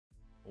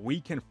we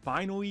can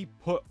finally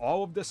put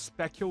all of the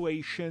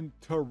speculation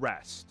to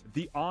rest.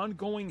 The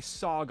ongoing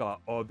saga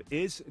of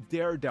is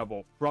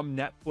Daredevil from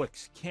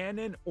Netflix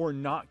canon or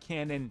not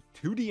canon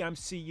to the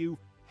MCU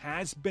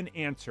has been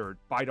answered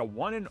by the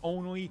one and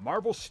only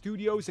Marvel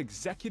Studios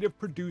executive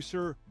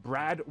producer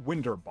Brad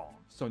Winderbaum.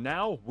 So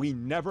now we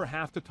never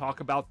have to talk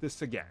about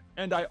this again.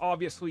 And I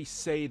obviously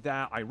say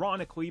that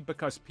ironically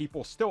because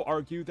people still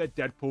argue that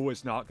Deadpool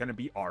is not going to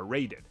be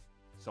R-rated.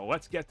 So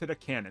let's get to the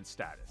canon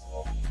status.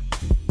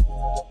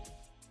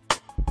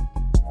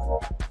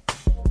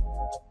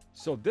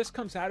 So this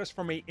comes at us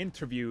from an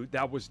interview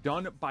that was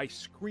done by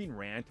Screen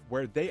Rant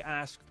where they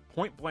asked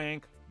point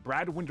blank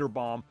Brad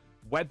Winderbaum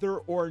whether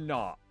or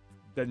not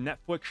the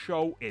Netflix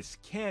show is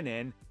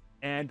canon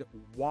and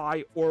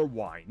why or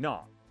why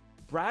not.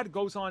 Brad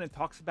goes on and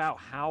talks about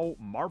how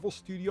Marvel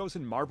Studios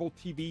and Marvel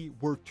TV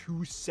were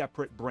two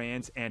separate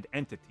brands and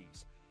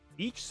entities.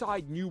 Each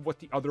side knew what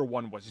the other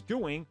one was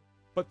doing,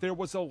 but there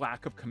was a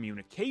lack of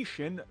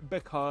communication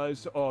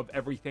because of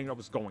everything that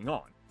was going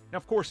on. Now,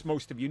 of course,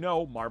 most of you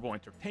know Marvel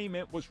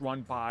Entertainment was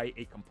run by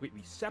a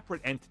completely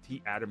separate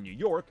entity out of New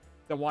York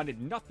that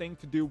wanted nothing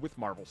to do with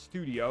Marvel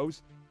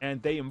Studios,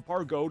 and they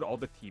embargoed all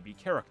the TV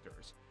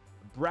characters.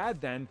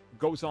 Brad then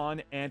goes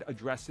on and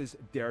addresses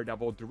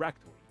Daredevil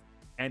directly,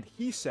 and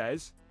he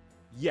says,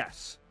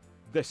 yes,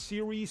 the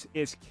series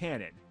is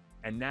canon,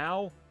 and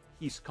now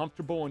he's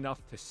comfortable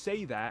enough to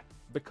say that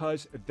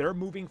because they're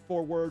moving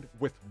forward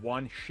with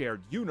one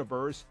shared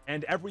universe,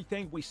 and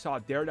everything we saw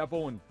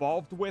Daredevil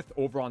involved with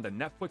over on the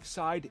Netflix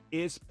side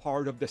is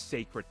part of the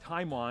sacred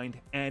timeline,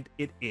 and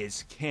it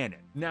is canon.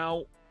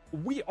 Now,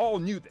 we all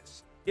knew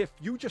this. If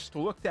you just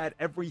looked at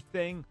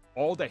everything,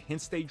 all the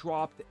hints they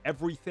dropped,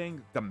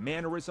 everything, the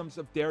mannerisms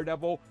of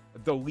Daredevil,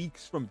 the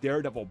leaks from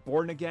Daredevil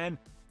Born Again,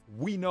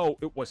 we know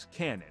it was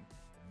canon.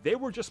 They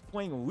were just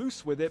playing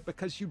loose with it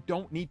because you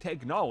don't need to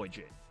acknowledge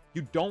it.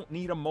 You don't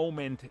need a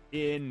moment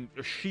in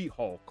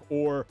She-Hulk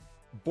or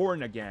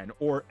Born Again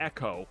or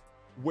Echo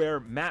where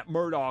Matt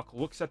Murdock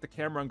looks at the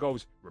camera and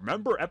goes,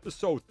 remember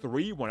episode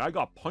 3 when I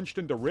got punched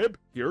in the rib?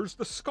 Here's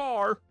the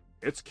scar.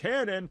 It's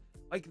canon.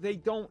 Like, they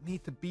don't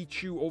need to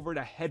beat you over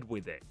the head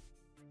with it.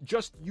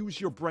 Just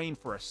use your brain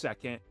for a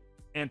second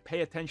and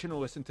pay attention and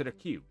listen to the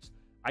cues.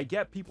 I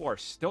get people are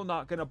still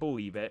not going to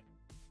believe it.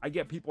 I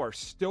get people are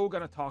still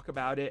going to talk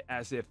about it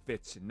as if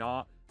it's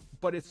not,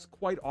 but it's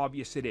quite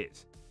obvious it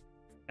is.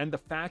 And the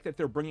fact that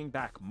they're bringing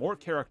back more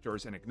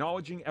characters and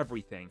acknowledging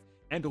everything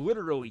and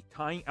literally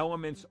tying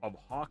elements of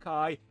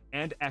Hawkeye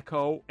and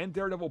Echo and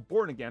Daredevil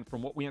Born Again,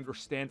 from what we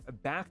understand,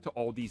 back to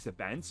all these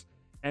events,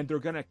 and they're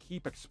going to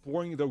keep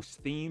exploring those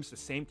themes, the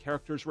same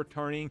characters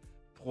returning,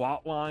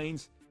 plot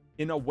lines,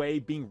 in a way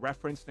being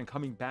referenced and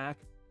coming back.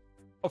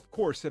 Of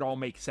course, it all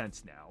makes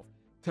sense now.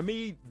 To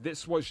me,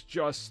 this was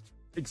just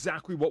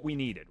exactly what we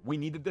needed. We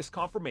needed this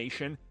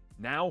confirmation.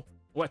 Now,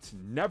 let's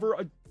never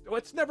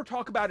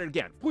talk about it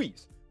again.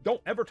 Please,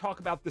 don't ever talk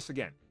about this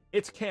again.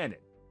 It's canon.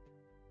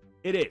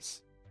 It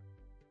is.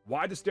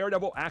 Why does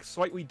Daredevil act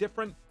slightly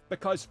different?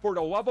 Because for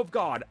the love of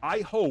God, I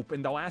hope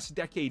in the last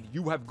decade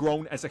you have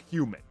grown as a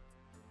human.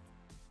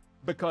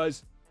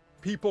 Because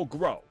people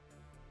grow.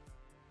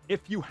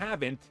 If you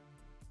haven't,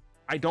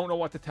 I don't know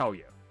what to tell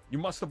you. You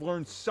must have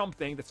learned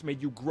something that's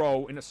made you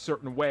grow in a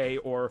certain way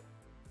or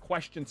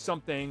questioned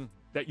something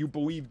that you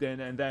believed in,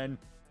 and then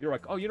you're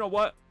like, oh, you know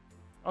what?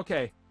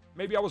 Okay,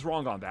 maybe I was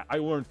wrong on that. I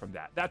learned from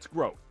that. That's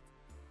growth.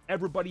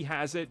 Everybody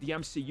has it. The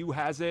MCU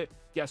has it.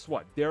 Guess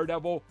what?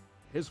 Daredevil,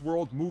 his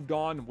world moved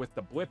on with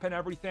the blip and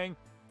everything.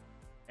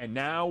 And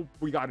now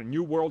we got a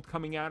new world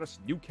coming at us,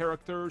 new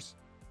characters.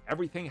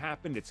 Everything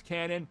happened. It's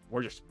canon.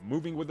 We're just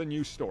moving with a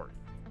new story.